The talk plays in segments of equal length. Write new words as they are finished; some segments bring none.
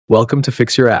Welcome to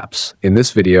Fix Your Apps. In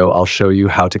this video, I'll show you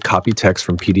how to copy text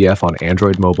from PDF on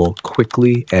Android mobile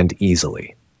quickly and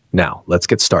easily. Now, let's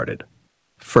get started.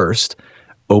 First,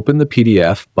 open the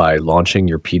PDF by launching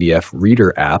your PDF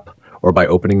Reader app or by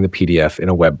opening the PDF in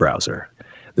a web browser.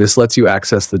 This lets you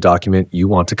access the document you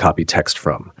want to copy text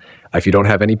from. If you don't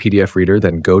have any PDF Reader,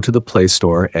 then go to the Play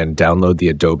Store and download the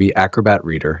Adobe Acrobat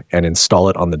Reader and install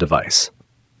it on the device.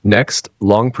 Next,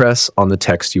 long press on the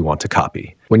text you want to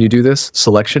copy. When you do this,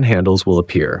 selection handles will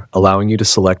appear, allowing you to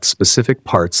select specific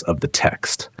parts of the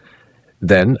text.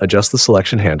 Then, adjust the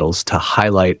selection handles to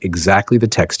highlight exactly the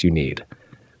text you need.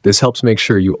 This helps make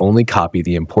sure you only copy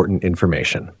the important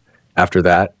information. After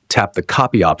that, tap the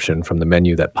Copy option from the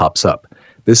menu that pops up.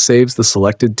 This saves the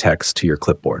selected text to your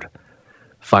clipboard.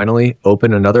 Finally,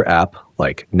 open another app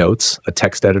like Notes, a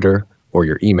text editor, or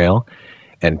your email,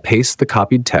 and paste the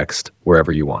copied text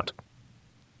wherever you want.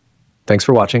 Thanks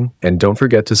for watching, and don't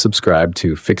forget to subscribe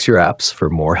to Fix Your Apps for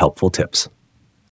more helpful tips.